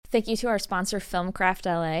Thank you to our sponsor, Filmcraft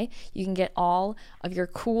LA. You can get all of your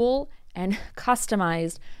cool and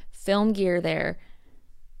customized film gear there.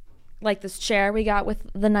 Like this chair we got with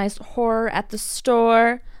the nice Horror at the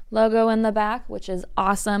Store logo in the back, which is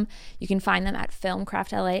awesome. You can find them at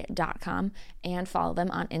filmcraftla.com and follow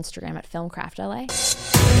them on Instagram at filmcraftla.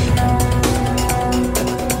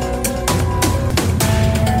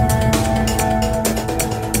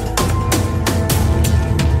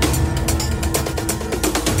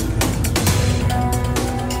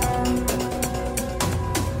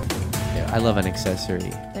 I love an accessory.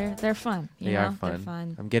 They're fun. They are fun. They're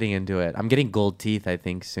fun. I'm getting into it. I'm getting gold teeth, I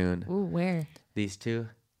think, soon. Ooh, where? These two.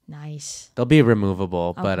 Nice. They'll be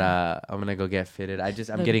removable, Okay. but I'm gonna go get fitted.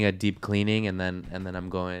 I'm getting a deep cleaning, and then I'm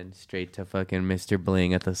going straight to fucking Mr.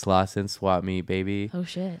 Bling at the Slauson Swap Meet, baby. Oh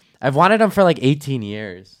shit. I've wanted them for like 18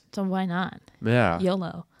 years. So why not? Yeah.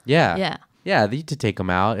 YOLO. Yeah. Yeah. Yeah, you to take them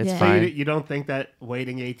out. It's Yeah. So fine. you don't think that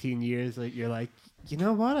waiting 18 years, like, you're like, you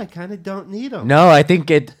know what? I kind of don't need them. No, I think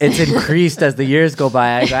it's increased as the years go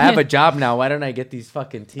by. I have a job now. Why don't I get these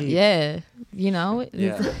fucking teeth? Yeah. You know,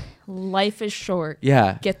 Yeah. life is short.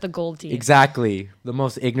 Yeah. Get the gold teeth. Exactly. The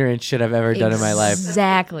most ignorant shit I've ever done in my life.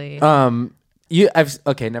 Exactly.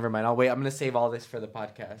 Okay, never mind. I'll wait. I'm gonna save all this for the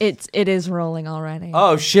podcast. It is rolling already.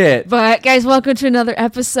 Oh shit. But guys, welcome to another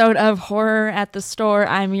episode of Horror at the Store.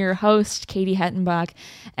 I'm your host, Katie Hettenbach,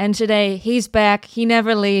 and today he's back. He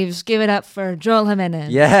never leaves. Give it up for Joel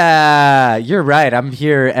Jimenez. Yeah, you're right. I'm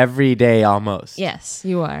here every day almost. Yes,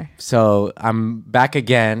 you are. So I'm back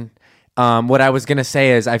again. What I was gonna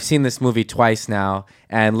say is I've seen this movie twice now,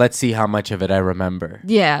 and let's see how much of it I remember.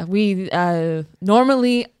 Yeah, we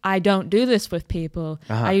normally I don't do this with people.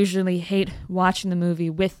 I usually hate watching the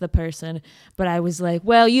movie with the person, but I was like,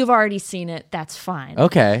 well, you've already seen it. That's fine.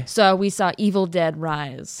 Okay. So we saw Evil Dead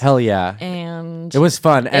Rise. Hell yeah. And It was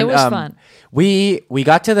fun. It was fun. We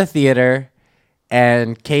got to the theater,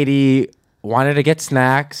 and Katie wanted to get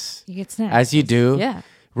snacks. You get snacks. As you do. Yeah.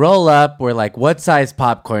 Roll up. We're like, what size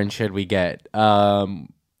popcorn should we get?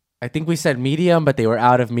 I think we said medium, but they were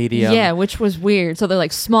out of medium. Yeah, which was weird. So they're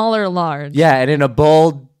like small or large. Yeah, and in a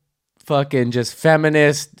bold fucking just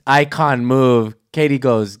feminist icon move, Katie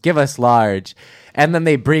goes, give us large. And then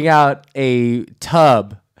they bring out a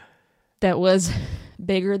tub. That was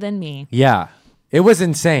bigger than me. Yeah. It was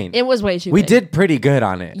insane. It was way too We big. did pretty good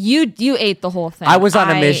on it. You ate the whole thing. I was on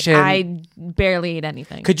a mission. I barely ate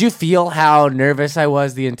anything. Could you feel how nervous I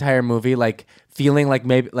was the entire movie? Like feeling like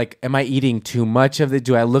maybe like, am I eating too much of it?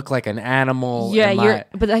 Do I look like an animal? Yeah,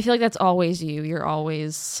 but I feel like that's always you. You're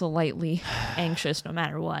always slightly anxious no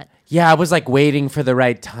matter what. Yeah, I was like waiting for the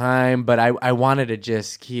right time, but I wanted to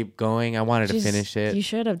just keep going. I wanted to finish it. You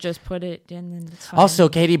should have just put it in and it's fine. Also,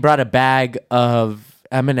 Katie brought a bag of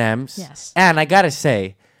M&Ms. Yes. And I gotta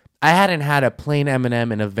say, I hadn't had a plain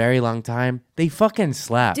M&M in a very long time. They fucking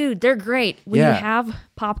slap. Dude, they're great. When Yeah. you have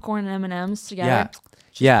popcorn and M&Ms together, Yeah.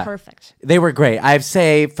 just Yeah. perfect. They were great. I'd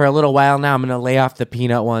say for a little while now, I'm gonna lay off the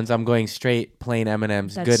peanut ones. I'm going straight plain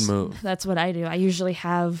M&Ms. Good move. That's what I do. I usually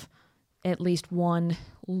have at least one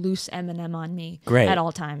loose M&M on me Great. at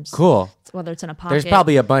all times. Cool. Whether it's in a pocket. There's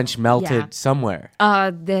probably a bunch melted Yeah. somewhere.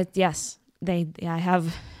 Yes. I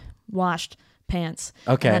have washed pants.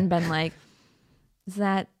 Okay. And then been like, is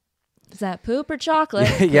that poop or chocolate?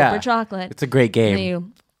 Yeah. Poop or chocolate? It's a great And then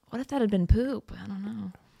game. what if that had been poop? I don't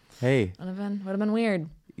know. Hey. Would have been weird.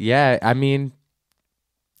 Yeah, I mean,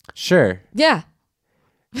 sure. Yeah.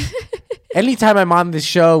 Anytime I'm on the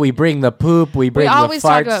show, we bring the poop, we bring the always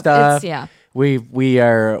fart talk about stuff. yeah.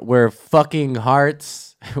 We're fucking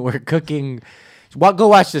hearts. We're cooking. Well, go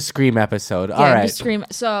watch the Scream episode. Yeah, All right. the Scream.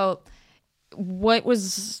 So, what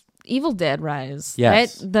was Evil Dead Rise?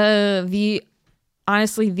 Yes. Right? The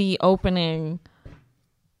honestly the opening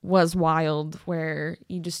was wild, where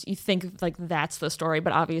you think like that's the story,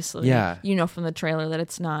 but obviously, Yeah. you know from the trailer that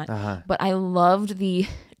it's not. Uh-huh. But I loved the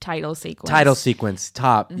title sequence.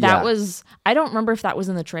 Top. That yeah. was. I don't remember if that was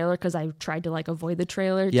in the trailer because I tried to like avoid the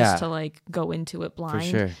trailer Yeah. just to like go into it blind.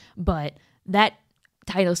 sure. But that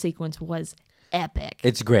title sequence was epic.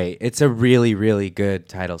 It's great. It's a really, really good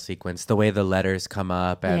title sequence. The way the letters come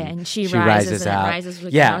up and, and she rises and out. it rises.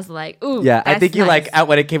 Like, Yeah. I was like, ooh. Yeah, I that's think you nice. like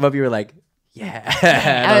when it came up, you were like, yeah.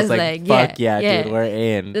 And I I was was like, fuck yeah, yeah, dude, we're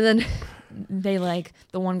in. And then they like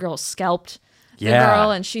the one girl scalped the Yeah.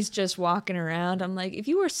 girl, and she's just walking around. I'm like, if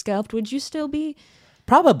you were scalped, would you still be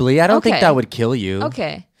Probably. I don't think Okay. that would kill you.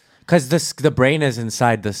 okay? Because the brain is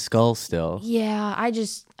inside the skull still. Yeah, I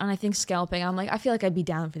think scalping. I'm like, I feel like I'd be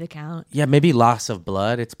down for the count. Yeah, maybe loss of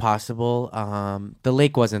blood. It's possible. The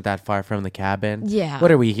lake wasn't that far from the cabin. Yeah. What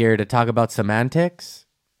are we here to talk about semantics?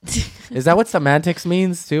 Is that what semantics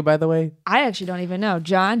means too, by the way? I actually don't even know.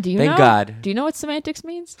 John, do you know? Thank God. Do you know what semantics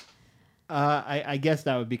means? I guess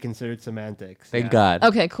that would be considered semantics. Thank yeah. God.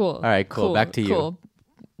 Okay, cool. All right, cool. Back to you. Cool.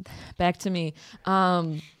 Back to me.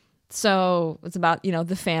 So it's about,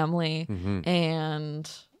 the family and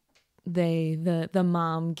the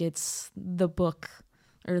mom gets the book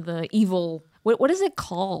or the evil. What is it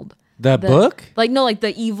called? The book? Like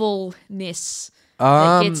the evilness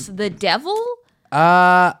that gets the devil?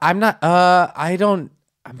 I'm not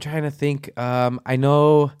I'm trying to think. I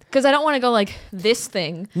know Because I don't want to go like this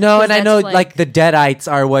thing. No, 'cause and I that's know like the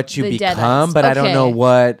Deadites are what you The become, Deadites, but I don't know okay.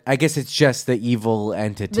 what. I guess it's just the evil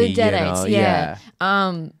entity. the Deadites, Yeah.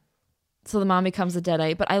 So the mom becomes a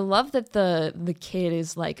Deadite, but I love that the kid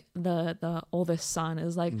is like the oldest son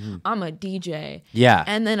is like, I'm a DJ. Yeah.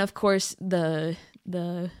 And then of course the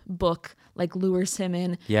book like lures him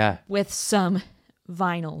in Yeah. with some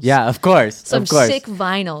vinyls. Yeah, of course. Some of course. sick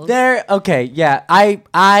vinyls. They're okay. Yeah,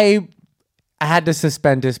 I had to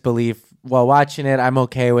suspend disbelief while watching it. I'm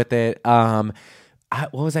okay with it. What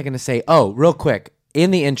was I gonna say? Oh, real quick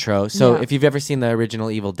in the intro. So Yeah. if you've ever seen the original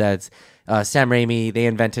Evil Dead's, Sam Raimi, they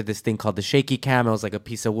invented this thing called the shaky cam. It was like a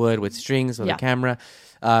piece of wood with strings with Yeah. a camera.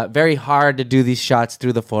 Very hard to do these shots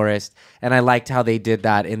through the forest, and I liked how they did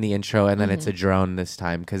that in the intro. And then it's a drone this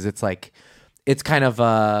time because it's like, it's kind of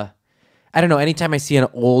I don't know. Anytime I see an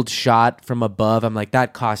old shot from above, I'm like,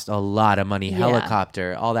 that cost a lot of money. Yeah.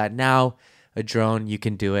 Helicopter, all that. Now, a drone, you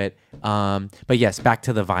can do it. But yes, back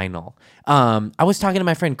to the vinyl. I was talking to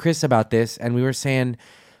my friend Chris about this, and we were saying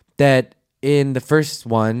that in the first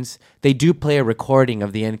ones, they do play a recording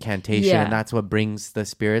of the incantation, Yeah. and that's what brings the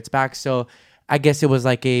spirits back. So I guess it was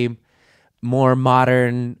like a more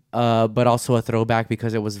modern, but also a throwback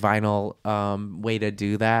because it was vinyl way to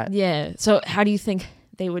do that. Yeah. So how do you think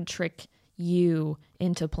they would trick you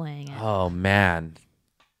into playing it? Oh man,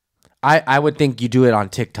 I would think you do it on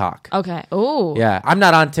TikTok. Okay. Oh. Yeah, I'm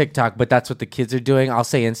not on TikTok, but that's what the kids are doing. I'll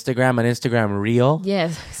say Instagram, an Instagram reel. Yeah.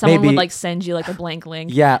 Someone Maybe- would like send you like a blank link.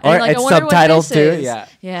 Yeah, And or you're like, it's I wonder what subtitles this too, is. yeah.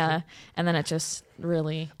 Yeah. And then it just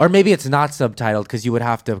really. Or maybe it's not subtitled because you would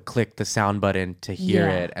have to click the sound button to hear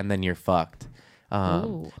Yeah. it, and then you're fucked.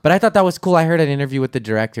 Ooh. But I thought that was cool. I heard an interview with the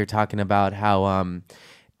director talking about how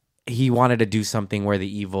he wanted to do something where the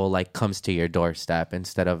evil like comes to your doorstep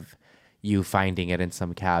instead of you finding it in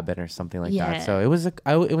some cabin or something like Yeah. that. So it was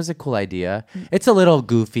a cool idea. It's a little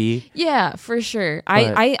goofy. Yeah, for sure.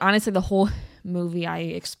 But- I honestly, the whole movie, I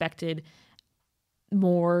expected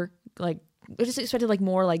more like. I just expected like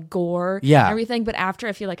more like gore, Yeah. and everything. But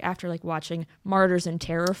after watching Martyrs and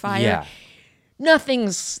Terrifier, Yeah.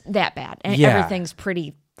 nothing's that bad, and Yeah. everything's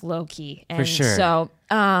pretty low key. And sure. So,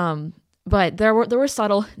 but there were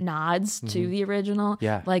subtle nods to the original. Mm-hmm.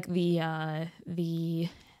 Yeah. Like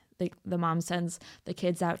the mom sends the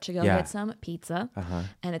kids out to go Yeah. get some pizza,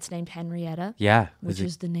 and it's named Henrietta. Yeah. Which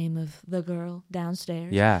is the name of the girl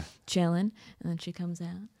downstairs. Yeah. Chilling, and then she comes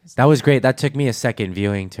out. That was great. That took me a second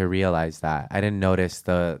viewing to realize that. I didn't notice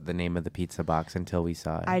the name of the pizza box until we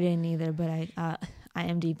saw it. I didn't either, but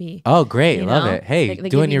IMDb. Oh, great. you Love know? it. Hey, They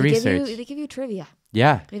doing give your you- research. They give you trivia.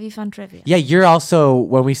 Yeah. They give you fun trivia. Yeah, you're also,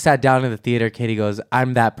 when we sat down in the theater, Katie goes,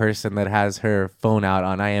 I'm that person that has her phone out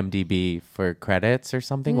on IMDb for credits or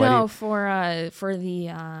something. What do No, you- for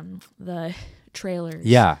the trailers.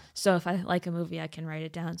 Yeah. So if I like a movie, I can write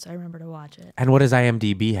it down so I remember to watch it. And what does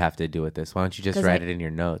IMDb have to do with this? Why don't you just 'Cause write I- it in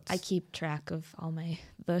your notes? I keep track of all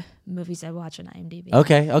the movies I watch on IMDb.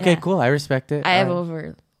 Okay, Yeah. cool. I respect it. I have All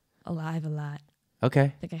right. I have a lot. Okay.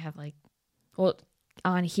 I think I have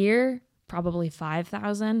on here probably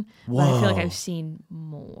 5,000. But I feel like Whoa. I've seen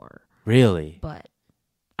more. Really? But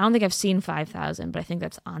I don't think I've seen 5,000. But I think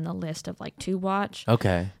that's on the list of like to watch.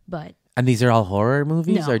 Okay. But And these are all horror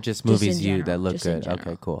movies No, or just just movies in that general, look just in good? Okay,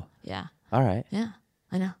 general. cool. yeah, All right. yeah,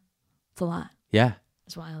 I know it's a lot. Yeah,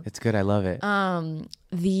 It's wild. it's good. I love it.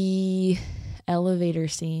 The elevator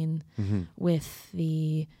scene Mm-hmm. with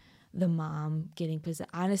the mom getting possessed.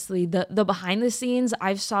 Honestly, the behind the scenes,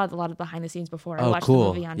 I've saw a lot of behind the scenes before. I Oh, watched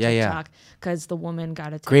cool. the movie on Yeah, yeah. TikTok because the woman got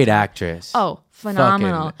a TikTok. Great actress. Oh,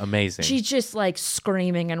 phenomenal. Fucking amazing. She's just like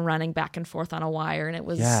screaming and running back and forth on a wire, and it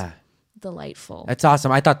was Yeah. delightful. That's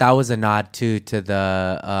awesome. I thought that was a nod to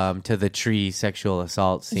the tree sexual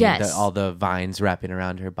assault scene. Yes. All the vines wrapping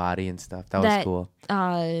around her body and stuff. That was cool.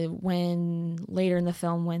 When later in the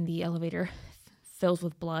film, when the elevator fills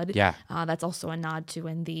with blood, Yeah. that's also a nod to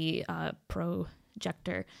when the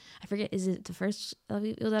projector. I forget, is it the first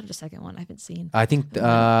elevator or the second one? I haven't seen. I think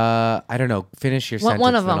I don't know. Finish your sentence.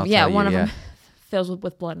 One of then them, I'll yeah, tell one you, of them fills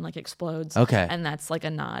with blood and like explodes. Okay. and that's like a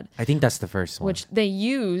nod, I think that's the first one. which they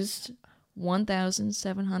used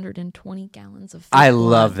 1,720 gallons of fake I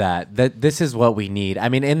blood. love that. This is what we need. I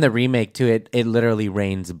mean, in the remake too, it literally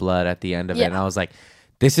rains blood at the end of it, and I was like,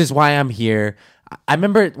 this is why I'm here. I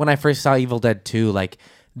remember when I first saw Evil Dead 2, like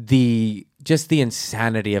the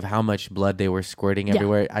insanity of how much blood they were squirting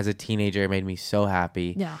everywhere. As a teenager, it made me so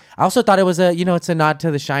happy. Yeah. I also thought it was it's a nod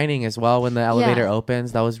to The Shining as well when the elevator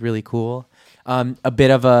opens. That was really cool. A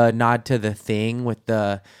bit of a nod to The Thing with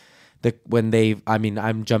I'm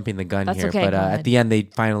jumping the gun here, okay, but go ahead. at the end they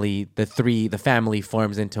finally the family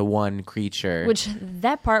forms into one creature. Which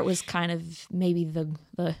that part was kind of maybe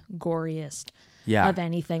the goriest of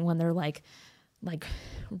anything, when they're like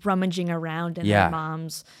rummaging around in their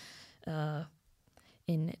mom's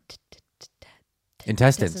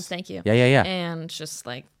intestines. Thank you. Yeah. And just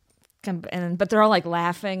like, but they're all like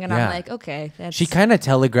laughing, and I'm like, okay, that's. She kind of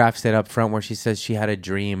telegraphs it up front where she says she had a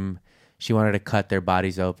dream. She wanted to cut their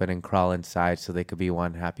bodies open and crawl inside so they could be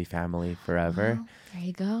one happy family forever. Oh, there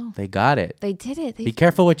you go. They got it. They did it. Be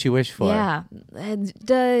careful what you wish for. Yeah. And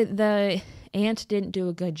the aunt didn't do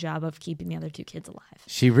a good job of keeping the other two kids alive.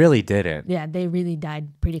 She really didn't. Yeah, they really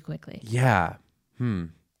died pretty quickly. Yeah.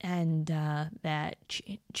 And that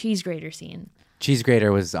cheese grater scene. Cheese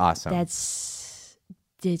grater was awesome. It's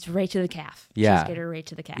right to the calf. Yeah. Cheese grater right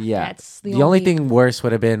to the calf. Yeah. That's the only thing worse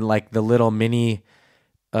would have been like the little mini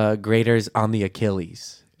graters on the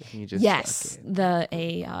Achilles. You just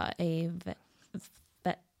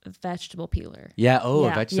vegetable peeler. Yeah. Oh, a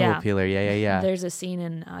vegetable peeler. Yeah. There's a scene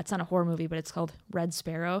in it's not a horror movie, but it's called Red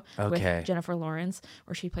Sparrow with Jennifer Lawrence,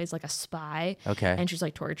 where she plays like a spy. Okay. And she's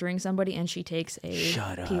like torturing somebody, and she takes a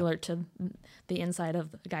peeler to the inside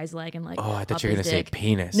of the guy's leg and like. Oh, I thought you were gonna say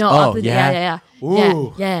penis. No. Yeah.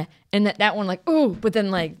 Ooh. Yeah. And that one like ooh, but then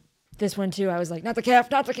like this one too, I was like not the calf.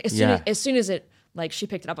 As soon as it like she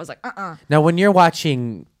picked it up, I was like Now when you're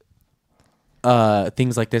watching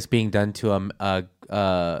things like this being done to a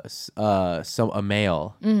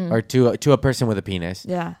male or to a person with a penis,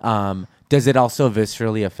 does it also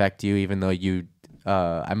viscerally affect you, even though you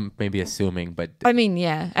I'm maybe assuming, but I mean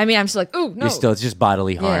I'm still like ooh no, it's just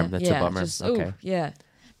bodily harm. That's a bummer. Okay. Ooh, yeah,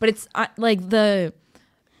 but it's like the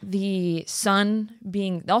son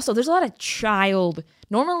being also, there's a lot of child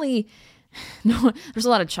normally. No, there's a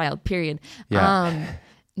lot of child period.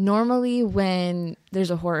 Normally when there's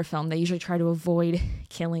a horror film, they usually try to avoid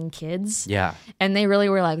killing kids. Yeah. And they really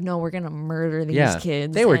were like, no, we're going to murder these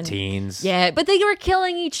kids. They were teens. Yeah, but they were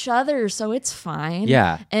killing each other, so it's fine.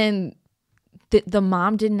 Yeah. And the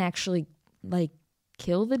mom didn't actually like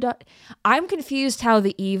kill the I'm confused how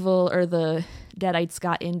the evil or the Deadites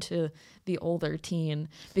got into the older teen,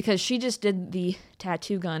 because she just did the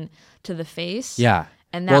tattoo gun to the face. Yeah.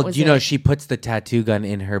 And that was she puts the tattoo gun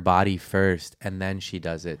in her body first, and then she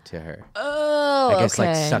does it to her. Oh, I guess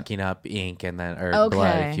like sucking up ink and then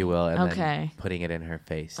blood, if you will, and then Okay. putting it in her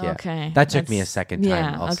face. Yeah. Okay. That took me a second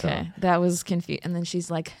time. Also. Okay. That was confused. And then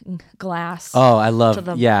she's like glass. Oh, I love.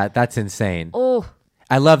 That's insane. Oh,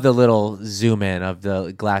 I love the little zoom in of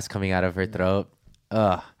the glass coming out of her throat.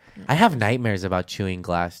 Ugh. I have nightmares about chewing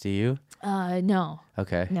glass. Do you? No.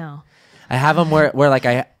 Okay. No. I have them where like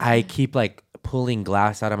I keep like pulling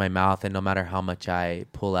glass out of my mouth, and no matter how much I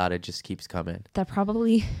pull out, it just keeps coming. That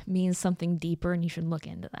probably means something deeper, and you should look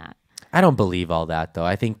into that. I don't believe all that, though.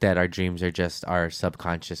 I think that our dreams are just our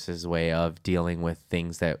subconscious's way of dealing with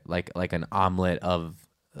things that like an omelet of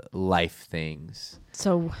life things.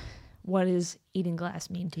 So what does eating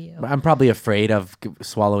glass mean to you? I'm probably afraid of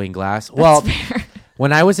swallowing glass. Well,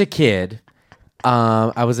 when I was a kid,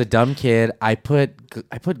 I was a dumb kid. I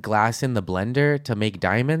put glass in the blender to make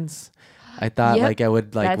diamonds. I thought like I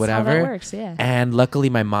would like that's whatever. How that works, yeah. And luckily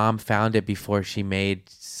my mom found it before she made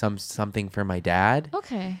something for my dad.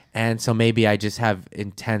 Okay. And so maybe I just have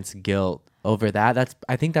intense guilt over that.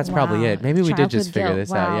 I think that's probably it. Maybe we did just figure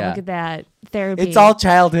this out. Yeah. Look at that. Therapy. It's all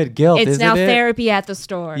childhood guilt, It's isn't now it? therapy at the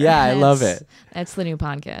store. Yeah, I love it. That's the new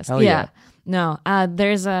podcast. Hell yeah. No,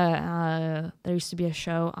 there used to be a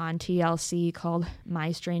show on TLC called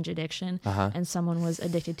My Strange Addiction, and someone was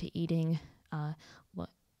addicted to eating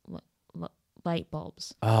light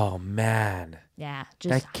bulbs. Oh man. Yeah,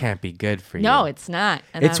 that can't be good for you. No, it's not.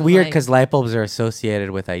 And it's weird because light bulbs are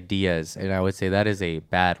associated with ideas, and I would say that is a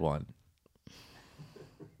bad one.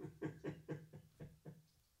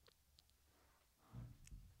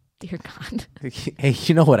 Dear God. Hey,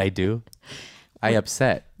 you know what I do? I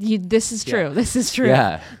upset. This is true. Yeah. This is true.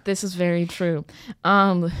 Yeah. This is very true.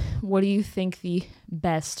 What do you think the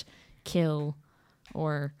best kill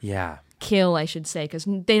or kill, I should say, because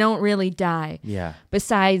they don't really die. Yeah.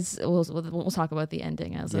 Besides, we'll talk about the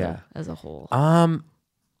ending as a whole.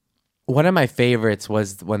 one of my favorites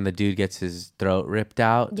was when the dude gets his throat ripped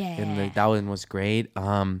out. Yeah. That one was great.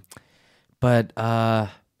 But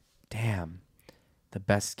damn, the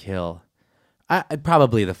best kill.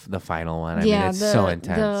 Probably the final one. I mean, it's so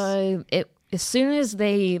intense. As soon as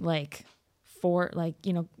they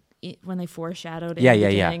when they foreshadowed Yeah,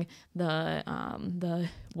 the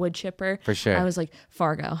wood chipper, For sure. I was like,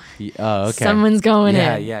 Fargo. Oh, okay. Someone's going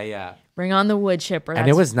yeah, in. Yeah. Bring on the wood chipper. And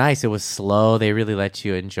it was nice. It was slow. They really let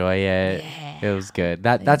you enjoy it. Yeah. It was good.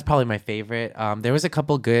 That's probably my favorite. There was a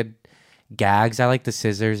couple good gags. I like the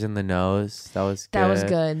scissors in the nose. That was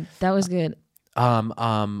good. That was good.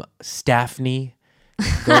 Staffney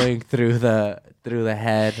going through the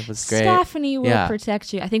head was great. Staffany will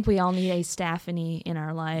protect you. I think we all need a Staffany in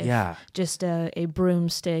our life. Yeah. Just a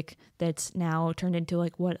broomstick that's now turned into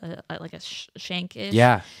like a shank-ish.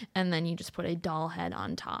 Yeah. And then you just put a doll head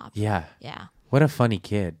on top. Yeah. Yeah. What a funny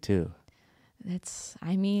kid too.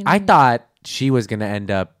 I thought she was gonna end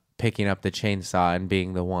up picking up the chainsaw and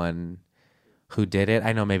being the one who did it.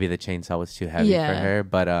 I know maybe the chainsaw was too heavy for her,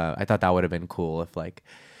 but I thought that would have been cool if like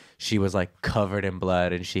she was like covered in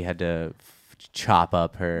blood and she had to chop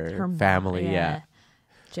up her family. Yeah.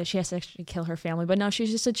 She has to actually kill her family, but no, she's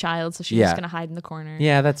just a child, so she's just gonna hide in the corner.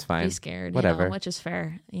 Yeah, that's fine. Be scared, whatever, which is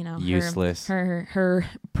fair. Useless. Her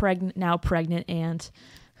pregnant aunt,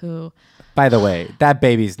 who, by the way, that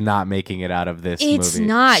baby's not making it out of this movie. It's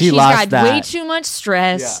not. She's She's lost got way too much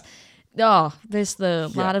stress. Yeah. Oh, there's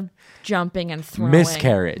lot of jumping and throwing.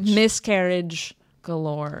 Miscarriage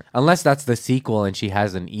galore. Unless that's the sequel and she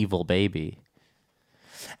has an evil baby.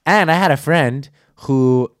 And I had a friend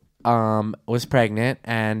who was pregnant,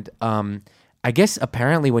 and I guess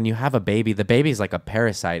apparently when you have a baby, the baby's like a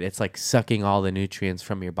parasite. It's like sucking all the nutrients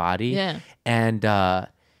from your body. Yeah. And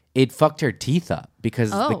it fucked her teeth up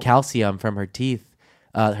because the calcium from her teeth,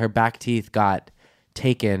 her back teeth got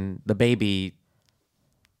taken. The baby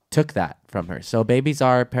took that from her. So babies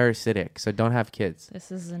are parasitic. So don't have kids.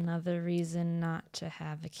 This is another reason not to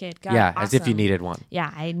have a kid. God, yeah, awesome. As if you needed one.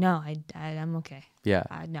 Yeah, I know. I'm okay. Yeah.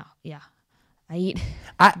 No, yeah. I eat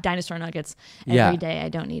dinosaur nuggets every day. I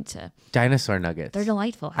don't need to. Dinosaur nuggets. They're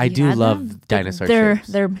delightful. I do love dinosaur chips.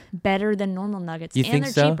 They're better than normal nuggets. You think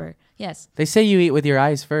they're so? Cheaper. Yes. They say you eat with your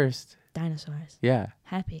eyes first. Dinosaurs. Yeah.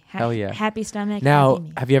 Happy. Hell yeah. Happy stomach. Now, happy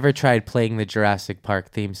me. have you ever tried playing the Jurassic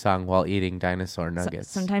Park theme song while eating dinosaur nuggets?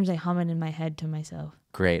 Sometimes I hum it in my head to myself.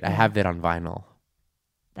 Great. I have that on vinyl.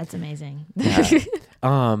 That's amazing. Yeah.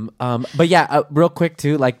 But yeah, real quick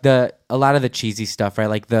too, like a lot of the cheesy stuff, right?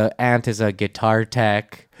 Like the aunt is a guitar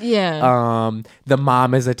tech. Yeah. The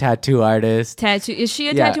mom is a tattoo artist. Is she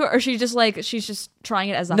a tattoo, or she's just trying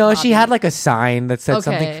it as a No, hobby? she had like a sign that said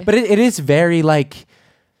something. But it is very like,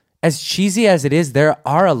 as cheesy as it is, there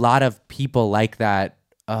are a lot of people like that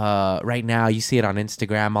right now. You see it on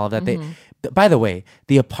Instagram, all of that. By the way,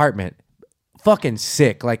 the apartment, fucking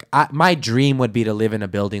sick. Like my dream would be to live in a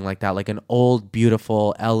building like that, like an old,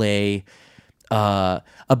 beautiful LA, a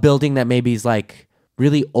building that maybe is like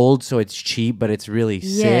really old, so it's cheap, but it's really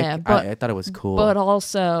sick. But, I thought it was cool. But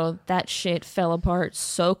also that shit fell apart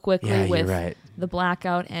so quickly with right. the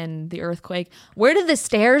blackout and the earthquake. Where did the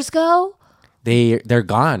stairs go? They're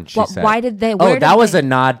gone. She said. Why did they? That was a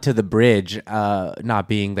nod to the bridge not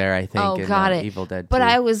being there. I think. Oh, got it. Evil Dead. But 2.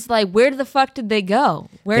 I was like, where the fuck did they go?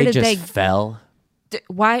 Where did they fell?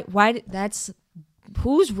 Why? That's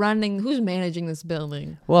who's managing this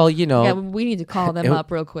building? Well, we need to call them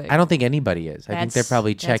up real quick. I don't think anybody is. I think they're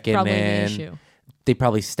probably checking probably in. An issue. They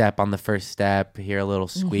probably step on the first step, hear a little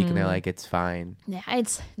squeak, and they're like, "It's fine." Yeah,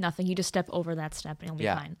 it's nothing. You just step over that step and it'll be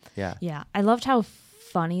fine. Yeah. I loved how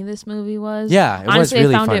funny this movie was. Yeah, it Honestly, was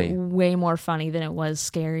really I found funny. it way more funny than it was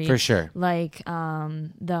scary. For sure. Like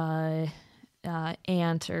the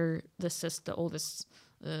aunt or the oldest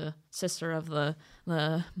sister of the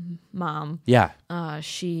mom. Yeah.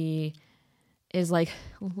 She is like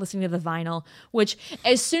listening to the vinyl, which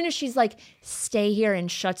as soon as she's like, stay here,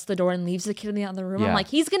 and shuts the door and leaves the kid in the other room, I'm like,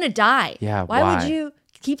 he's gonna die. Yeah. Why would you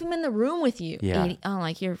keep him in the room with you? Yeah. I'm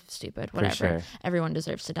like, you're stupid. Whatever. Sure. Everyone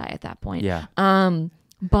deserves to die at that point. Yeah.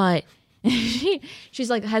 But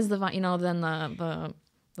she's like, has the then the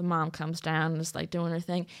mom comes down and is like doing her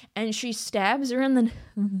thing, and she stabs her in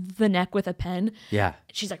the neck with a pen. Yeah.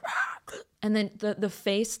 She's like, "Rah!" And then the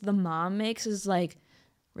face the mom makes is like,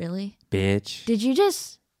 really, bitch? Did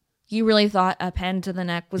you really thought a pen to the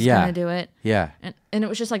neck was gonna do it? Yeah. And it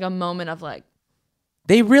was just like a moment of like,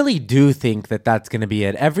 they really do think that that's gonna be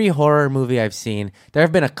it. Every horror movie I've seen, there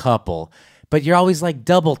have been a couple. But you're always like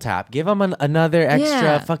double tap. Give them another extra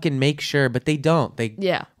Yeah. fucking make sure. But they don't. They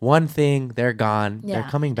Yeah. one thing, they're gone. Yeah. They're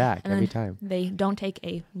coming back And every then time. They don't take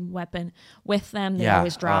a weapon with them. They Yeah.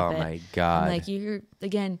 always drop Oh it. my God. And like you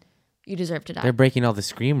deserve to die. They're breaking all the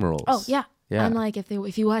Scream rules. Oh yeah. Yeah. I'm like, if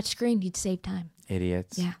you watch Scream, you'd save time.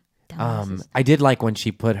 Idiots. Yeah. Dumbasses. I did like when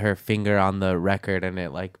she put her finger on the record and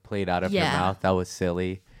it like played out of her Yeah. mouth. That was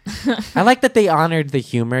silly. I like that they honored the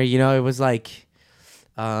humor. You know, it was like,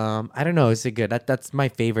 I don't know. It's a good. That's my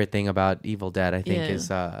favorite thing about Evil Dead. I think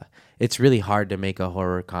is it's really hard to make a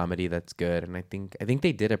horror comedy that's good, and I think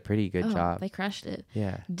they did a pretty good job. They crushed it.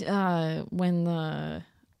 Yeah. When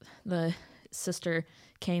the sister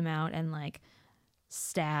came out and like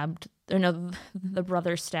stabbed, or no, the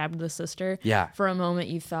brother stabbed the sister. Yeah. For a moment,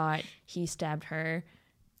 you thought he stabbed her,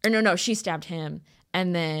 or no, she stabbed him,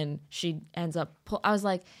 and then she ends up. I was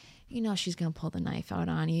like, she's gonna pull the knife out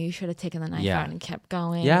on you. You should have taken the knife out and kept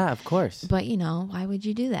going. Yeah, of course. But why would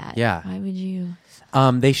you do that? Yeah. Why would you?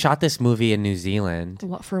 They shot this movie in New Zealand.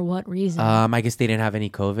 For what reason? I guess they didn't have any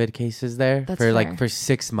COVID cases there. That's for fair. for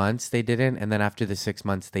 6 months they didn't, and then after the 6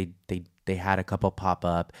 months they had a couple pop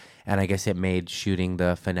up, and I guess it made shooting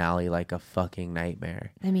the finale like a fucking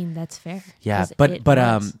nightmare. I mean, that's fair. Yeah, 'Cause but it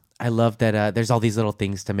was. I love that there's all these little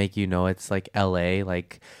things to make it's like LA.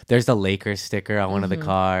 Like there's the Lakers sticker on one of the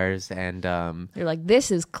cars, and You're like,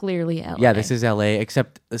 this is clearly LA. yeah, this is LA.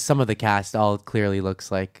 Except some of the cast all clearly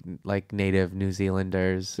looks like native New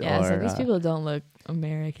Zealanders. Yeah, or, so these people don't look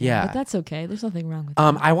American. yeah. But that's okay. There's nothing wrong with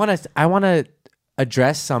that. I wanna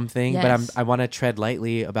address something, Yes. but I want to tread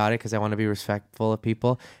lightly about it because I want to be respectful of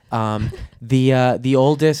people. The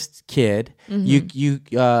oldest kid,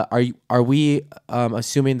 are we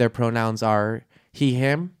assuming their pronouns are he,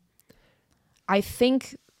 him? I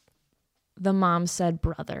think the mom said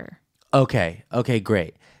brother. Okay,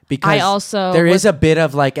 great. Because there was is a bit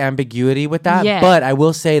of like ambiguity with that. Yeah. But I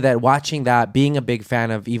will say that watching that, being a big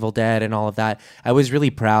fan of Evil Dead and all of that, I was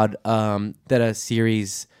really proud that a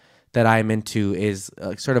series that I'm into is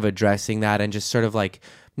sort of addressing that and just sort of like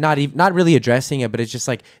not really addressing it, but it's just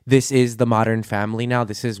like, this is the modern family now.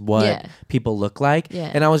 This is what people look like. Yeah.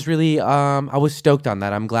 And I was really I was stoked on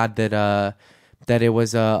that. I'm glad that it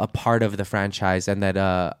was a part of the franchise, and that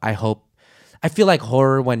I feel like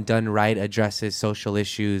horror, when done right, addresses social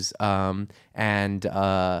issues and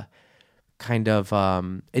kind of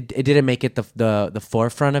it didn't make it the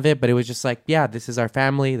forefront of it, but it was just like, yeah, this is our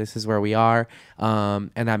family, this is where we are, and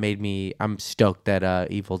that made me, I'm stoked that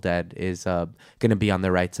Evil Dead is gonna be on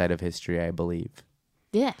the right side of history, I believe.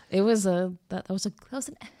 Yeah, it was that was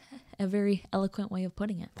a very eloquent way of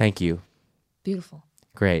putting it. Thank you. Beautiful.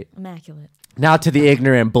 Great. Immaculate. Now to the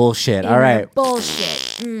ignorant bullshit. All right.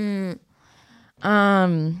 Bullshit. I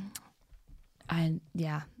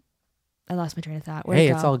lost my train of thought. Where'd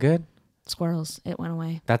it It's go? all good. Squirrels. It went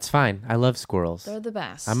away. That's fine. I love squirrels. They're the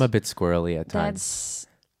best. I'm a bit squirrely at times.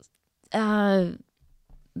 That's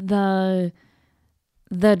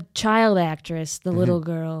the child actress, the little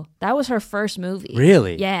girl. That was her first movie.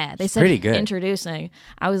 Really? Yeah. They She's said pretty good. introducing.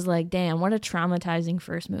 I was like, damn, what a traumatizing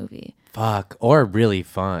first movie. Fuck. Or really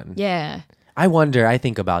fun. Yeah. I wonder. I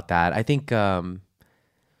think about that. I think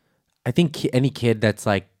any kid that's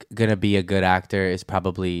like gonna be a good actor is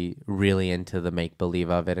probably really into the make believe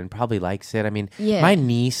of it and probably likes it. I mean, my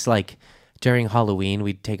niece, like during Halloween,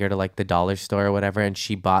 we'd take her to like the dollar store or whatever, and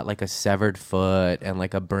she bought like a severed foot and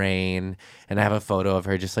like a brain. And I have a photo of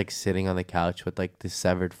her just like sitting on the couch with like this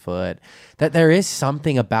severed foot. That there is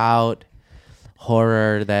something about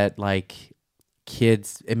horror that like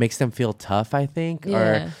kids, it makes them feel tough, I think. Yeah.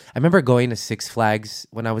 Or I remember going to Six Flags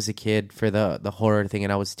when I was a kid for the horror thing,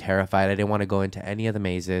 and I was terrified. I didn't want to go into any of the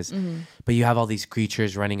mazes. But you have all these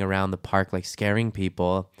creatures running around the park like scaring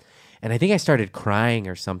people. And I think I started crying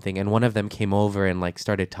or something, and one of them came over and like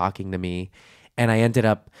started talking to me, and I ended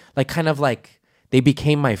up like kind of like they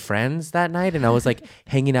became my friends that night, and I was like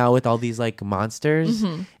hanging out with all these like monsters.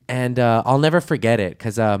 And I'll never forget it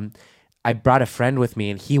because I brought a friend with me,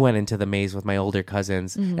 and he went into the maze with my older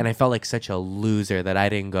cousins, and I felt like such a loser that I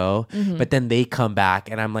didn't go. But then they come back,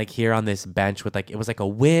 and I'm like here on this bench with like, it was like a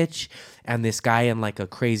witch and this guy in like a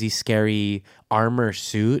crazy scary armor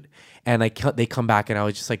suit, and like they come back, and I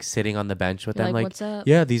was just like sitting on the bench with them, like, what's up?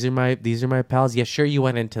 Yeah, these are my pals. Yeah, sure, you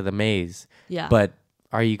went into the maze. Yeah. But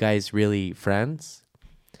are you guys really friends?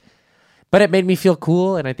 But it made me feel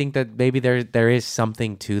cool, and I think that maybe there is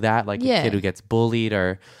something to that, like a kid who gets bullied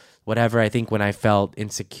or whatever. I think when I felt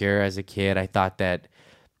insecure as a kid, I thought that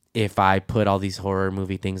if I put all these horror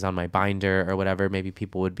movie things on my binder or whatever, maybe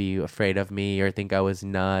people would be afraid of me or think I was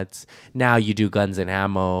nuts. Now you do Guns and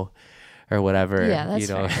Ammo or whatever. Yeah, that's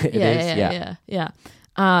you know, fair. it is. Yeah.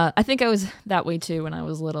 I think I was that way too when I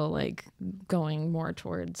was little, like going more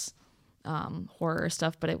towards horror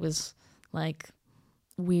stuff, but it was like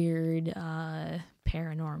weird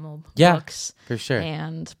paranormal books. For sure.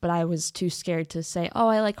 But I was too scared to say, oh,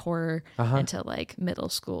 I like horror until like middle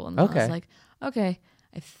school. And then I was like, okay,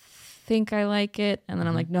 I think I like it. And then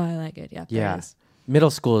I'm like, no, I like it. Yeah. Yeah.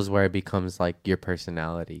 Middle school is where it becomes like your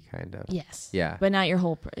personality, kind of. Yes. Yeah. But not your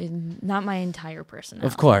whole, not my entire personality.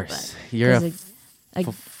 Of course. You're a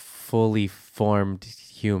like, fully formed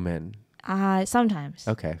human. sometimes.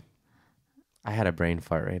 Okay. I had a brain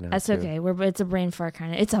fart right now. That's too. okay. It's a brain fart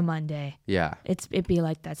kind of. It's a Monday. Yeah. It'd be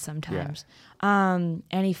like that sometimes.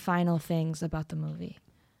 Any final things about the movie?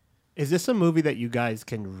 Is this a movie that you guys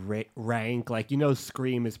can rank? Like,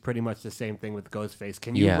 Scream is pretty much the same thing with Ghostface.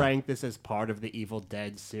 Can you rank this as part of the Evil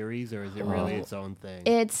Dead series, or is it really its own thing?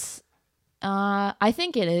 It's, I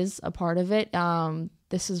think it is a part of it.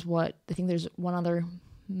 This is what, I think there's one other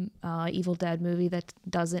Evil Dead movie that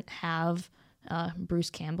doesn't have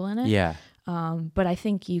Bruce Campbell in it. Yeah. But I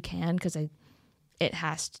think you can, because it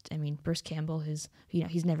has to, Bruce Campbell is,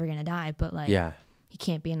 he's never going to die, but like, he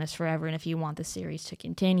can't be in this forever. And if you want the series to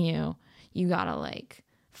continue, you gotta like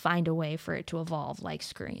find a way for it to evolve, like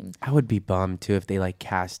Scream. I would be bummed too if they like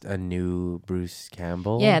cast a new Bruce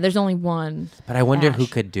Campbell. Yeah, there's only one. But I wonder who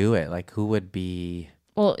could do it. Like, who would be?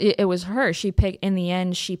 Well, it was her. She picked. In the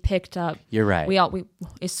end, she picked up. You're right. We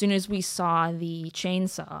as soon as we saw the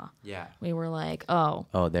chainsaw, we were like, oh,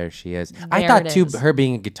 there she is. I thought too, her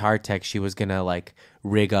being a guitar tech, she was gonna like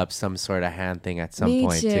rig up some sort of hand thing at some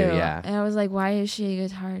point too. Yeah. And I was like, why is she a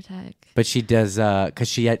guitar tech? But she does, because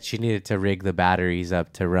she needed to rig the batteries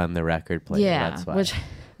up to run the record player. Yeah, that's why. which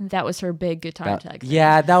that was her big guitar tech thing.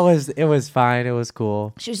 Yeah, it was fine. It was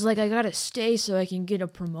cool. She was like, I gotta stay so I can get a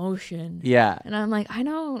promotion. Yeah. And I'm like, I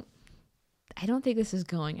don't think this is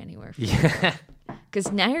going anywhere. Yeah.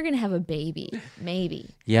 Because now you're gonna have a baby,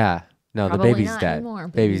 maybe. Yeah. No, Probably the baby's not dead. Anymore.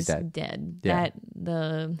 Baby's dead. Yeah. That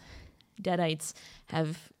the Deadites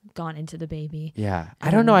have gone into the baby. Yeah. I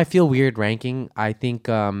don't know. I feel weird ranking. I think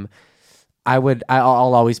I'll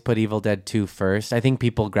always put Evil Dead 2 first. I think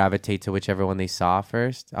people gravitate to whichever one they saw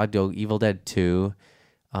first. I'll go Evil Dead 2,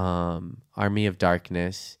 Army of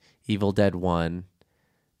Darkness, Evil Dead 1,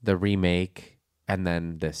 the remake, and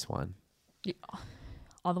then this one.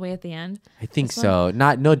 All the way at the end? I think so.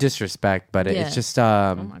 No disrespect, but it's just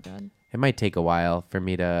oh my God. It might take a while for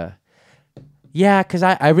me to. Yeah, because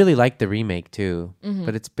I really like the remake too,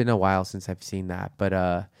 but it's been a while since I've seen that.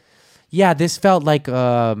 But yeah, this felt like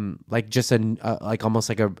just like almost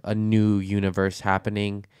like a new universe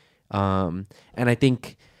happening, and I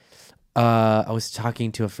think I was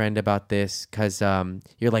talking to a friend about this because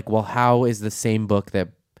you're like, well, how is the same book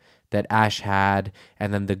that Ash had,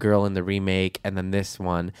 and then the girl in the remake, and then this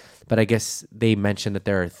one? But I guess they mentioned that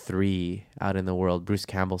there are 3 out in the world. Bruce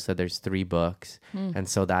Campbell said there's 3 books, and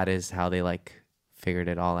so that is how they like figured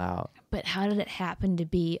it all out. But how did it happen to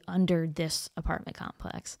be under this apartment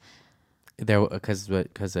complex? There, because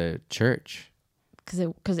a church. Because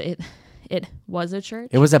it was a church.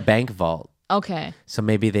 It was a bank vault. Okay. So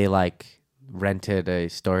maybe they like rented a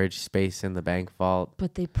storage space in the bank vault.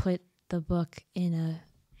 But they put the book in a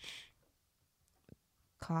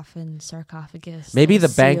coffin sarcophagus. Maybe the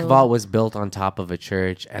bank vault was built on top of a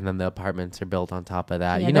church, and then the apartments are built on top of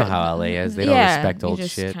that. Yeah, you know how LA is; they don't respect old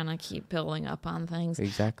shit. You just kind of keep building up on things.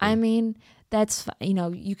 Exactly. I mean, that's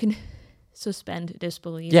you can suspend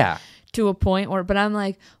disbelief. Yeah. To a point where, but I'm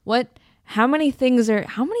like, what? How many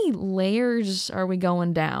layers are we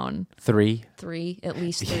going down? 3. 3, at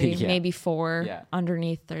least 3, Yeah. maybe 4. Yeah.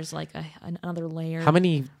 Underneath, there's like another layer. How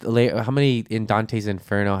many in Dante's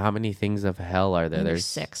Inferno? How many things of hell are there? There's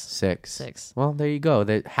 6. 6. Well, there you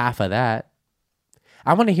go. Half of that.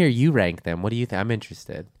 I want to hear you rank them. What do you think? I'm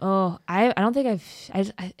interested. Oh, I don't think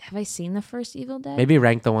have I seen the first Evil Dead? Maybe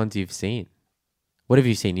rank the ones you've seen. What have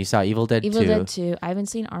you seen? You saw Evil Dead 2. Evil Dead 2. I haven't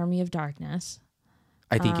seen Army of Darkness.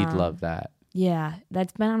 I think you'd love that. Yeah,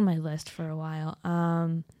 that's been on my list for a while.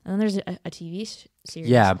 And then there's a TV series.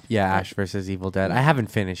 Yeah, Ash versus Evil Dead. I haven't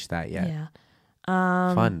finished that yet. Yeah.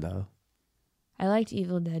 Fun though. I liked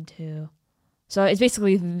Evil Dead 2. So it's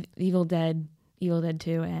basically Evil Dead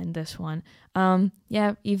 2 and this one.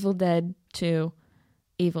 Yeah, Evil Dead 2,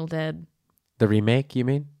 Evil Dead. The remake, you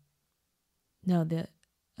mean? No, the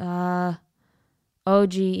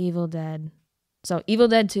OG Evil Dead. So Evil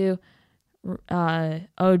Dead 2,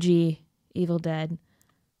 OG Evil Dead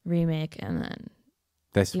remake, and then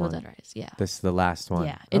this Evil one. Dead Rise. Yeah. This is the last one.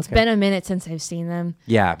 Yeah. It's been a minute since I've seen them.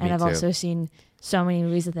 Yeah, and me I've too. also seen so many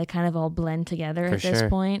movies that they kind of all blend together For at this sure.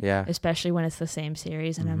 point. Yeah. Especially when it's the same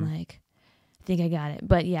series, and I'm like, I think I got it.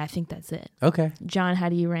 But yeah, I think that's it. Okay. John, how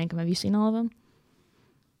do you rank them? Have you seen all of them?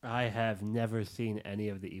 I have never seen any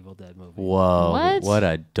of the Evil Dead movies. Whoa. What?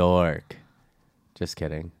 A dork. Just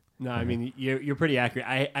kidding. No, I mean you're pretty accurate.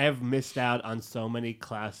 I have missed out on so many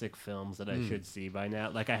classic films that I should see by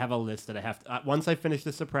now. Like I have a list that I have to. Once I finish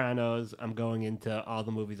The Sopranos, I'm going into all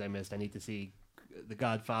the movies I missed. I need to see The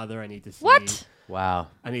Godfather. I need to see. What? Wow.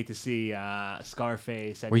 I need to see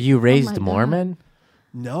Scarface. Were you raised my God. Mormon?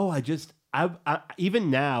 No, I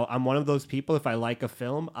even now I'm one of those people. If I like a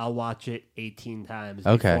film, I'll watch it 18 times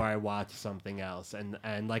before I watch something else.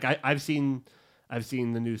 And like I've seen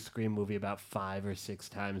the new Scream movie about 5 or 6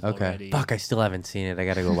 times already. Fuck, I still haven't seen it. I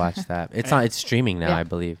gotta go watch that. It's streaming now, Yeah. I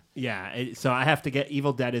believe. Yeah, so I have to get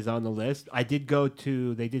Evil Dead is on the list. I did go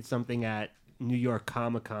to they did something at New York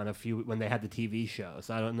Comic Con when they had the TV show.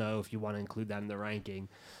 So I don't know if you want to include that in the ranking.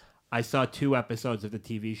 I saw 2 episodes of the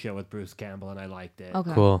TV show with Bruce Campbell and I liked it.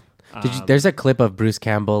 Okay. Cool. There's a clip of Bruce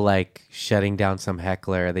Campbell like shutting down some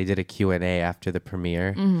heckler. They did a Q&A after the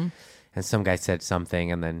premiere. Mm-hmm. And some guy said something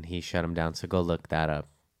and then he shut him down. So go look that up.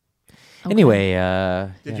 Anyway,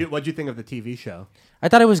 What'd you think of the TV show? I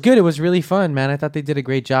thought it was good. It was really fun, man. I thought they did a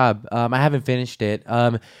great job. I haven't finished it.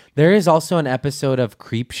 There is also an episode of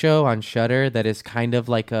Creep Show on Shudder that is kind of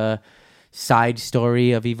like a side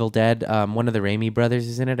story of Evil Dead. One of the Raimi brothers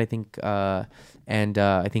is in it, I think. I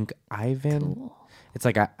think Ivan. Cool. It's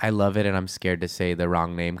like I love it, and I'm scared to say the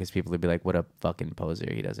wrong name because people would be like, "What a fucking poser!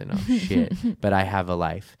 He doesn't know shit." But I have a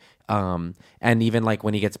life. And even like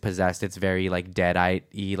when he gets possessed, it's very like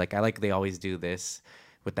Deadite-y. Like I like they always do this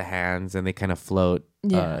with the hands, and they kind of float.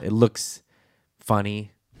 Yeah. It looks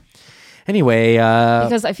funny. Anyway,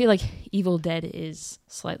 Because I feel like Evil Dead is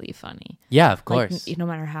slightly funny. yeah, of Like, course. no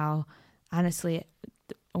matter how, honestly,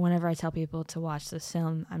 whenever I tell people to watch this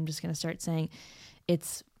film, I'm just going to start saying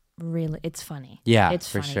it's funny. Yeah, it's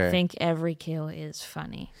for funny. sure. I think every kill is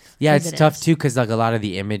funny. Yeah, 'Cause it's it tough is. too because like a lot of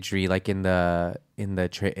the imagery, like in the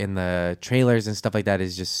trailers and stuff like that,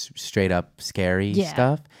 is just straight up scary Yeah.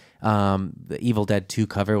 stuff. The Evil Dead 2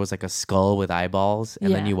 cover was like a skull with eyeballs,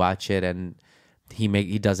 and then Yeah. you watch it and he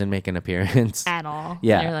doesn't make an appearance. At all.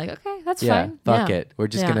 Yeah. And you're like, okay, that's Yeah, fine. fuck Yeah. it. We're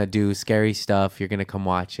just Yeah. gonna do scary stuff. You're gonna come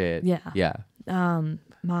watch it. Yeah. Yeah.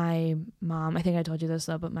 My mom, I think I told you this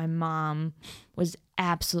though, but my mom was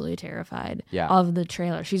absolutely terrified Yeah. of the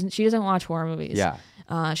trailer. She doesn't watch horror movies. Yeah.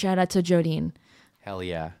 Shout out to Jodine. Hell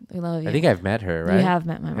yeah. We love you. I think I've met her, right? You have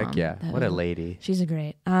met my mom. Heck yeah. That What a was- lady. She's a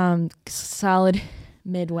great, solid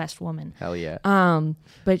Midwest woman. Hell yeah.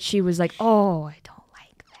 But she was like, "Oh, I don't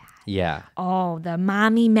like that. Yeah. Oh, the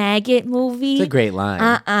mommy maggot movie. It's a great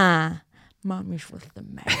line. Mommy's with the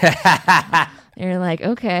maggot." You're like,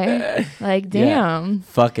 okay, like damn.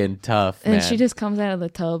 Fucking tough, man. And she just comes out of the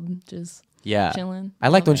tub, just Yeah. chilling. I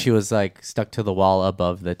liked when Love she was like stuck to the wall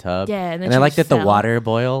above the tub. Yeah, and then I she liked just that the fell. water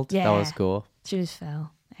boiled. That Yeah. was cool. it. She just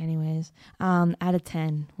fell. Anyways, out of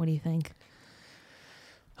 10, what do you think?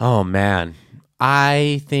 Oh man.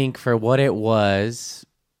 I think for what it was,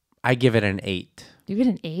 I give it an 8. You give it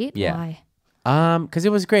an 8? Yeah. Why? Because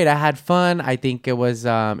it was great. I had fun. I think it was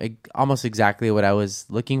almost exactly what I was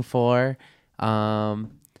looking for.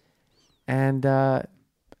 And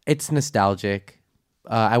it's nostalgic.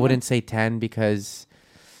 I wouldn't say 10 because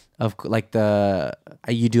of like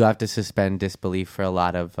you do have to suspend disbelief for a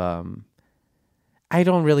lot of I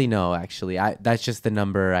don't really know actually. That's just the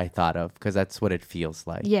number I thought of because that's what it feels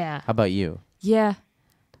like. Yeah. How about you? Yeah.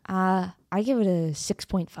 I give it a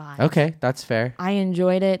 6.5. Okay, that's fair. I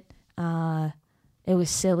enjoyed it. It was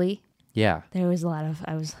silly. Yeah. There was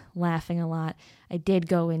I was laughing a lot. I did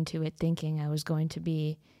go into it thinking I was going to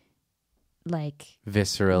be like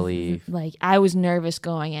Viscerally. like I was nervous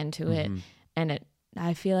going into it, Mhm. and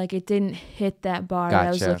I feel like it didn't hit that bar that I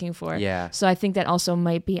was Gotcha. looking for. Yeah. So I think that also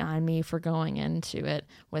might be on me for going into it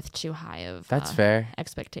with too high of That's fair.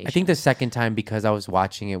 expectations. I think the second time because I was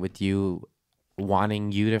watching it with you,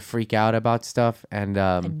 wanting you to freak out about stuff, and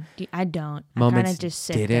I don't. I kind moments of just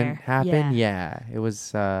sit didn't there. happen. Yeah, it was.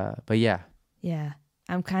 But yeah, Yeah.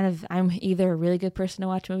 I'm either a really good person to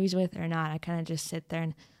watch movies with or not. I kind of just sit there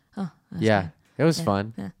and, that's yeah, fine. it was Yeah,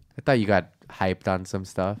 fun. yeah. I thought you got hyped on some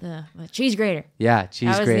stuff. Yeah, but cheese grater. Yeah, cheese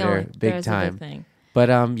That was the grater, only- that big was the big time. thing.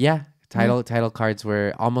 But yeah, title cards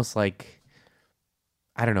were almost like,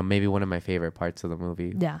 I don't know, maybe one of my favorite parts of the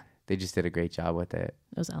movie. Yeah. They just did a great job with it.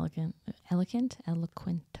 It was eloquent. Eloquent?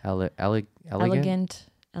 Elegant.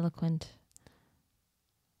 Eloquent.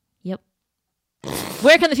 Yep.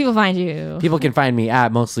 Where can the people find you? People can find me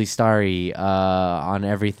at Mostly Starry on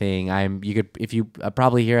everything. If you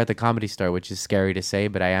probably here at the Comedy Store, which is scary to say,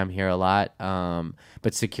 but I am here a lot.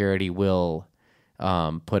 But security will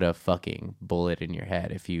put a fucking bullet in your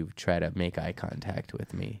head if you try to make eye contact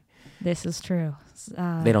with me. This is true.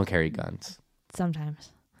 They don't carry guns. Sometimes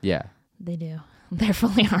Yeah. they do. They're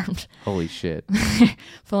fully armed. Holy shit.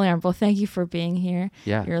 Fully armed. Well, thank you for being here.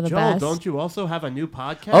 Yeah. You're the Joel, best. don't you also have a new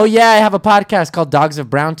podcast? Oh yeah, I have a podcast called Dogs of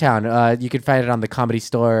Browntown. You can find it on the Comedy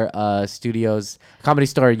Store Studios, Comedy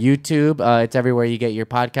Store YouTube. It's everywhere you get your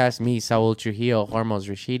podcast. Me, Saul Trujillo, Hormos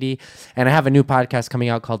Rashidi, and I have a new podcast coming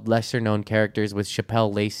out called Lesser Known Characters with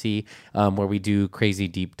Chappelle Lacey, where we do crazy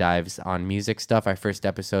deep dives on music stuff. Our first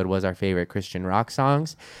episode was our favorite Christian rock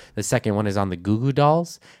songs. The second one is on the Goo Goo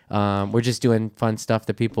Dolls. We're just doing fun stuff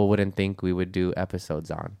that people wouldn't think we would do episodes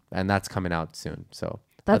on, and that's coming out soon. So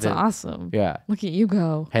That's awesome. yeah. Look at you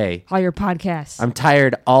go. Hey, All your podcasts. I'm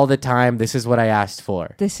tired all the time. This is what I asked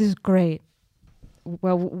for. This is great.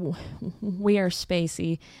 Well, we are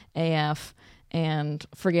spacey AF and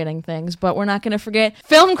forgetting things, but we're not going to forget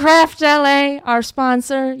Filmcraft LA, our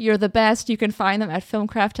sponsor. You're the best. You can find them at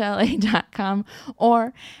filmcraftla.com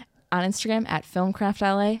or on Instagram at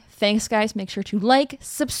filmcraftla. Thanks, guys. Make sure to like,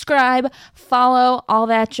 subscribe, follow, all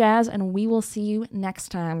that jazz, and we will see you next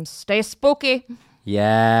time. Stay spooky.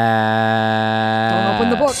 Yeah. Don't open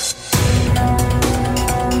the book.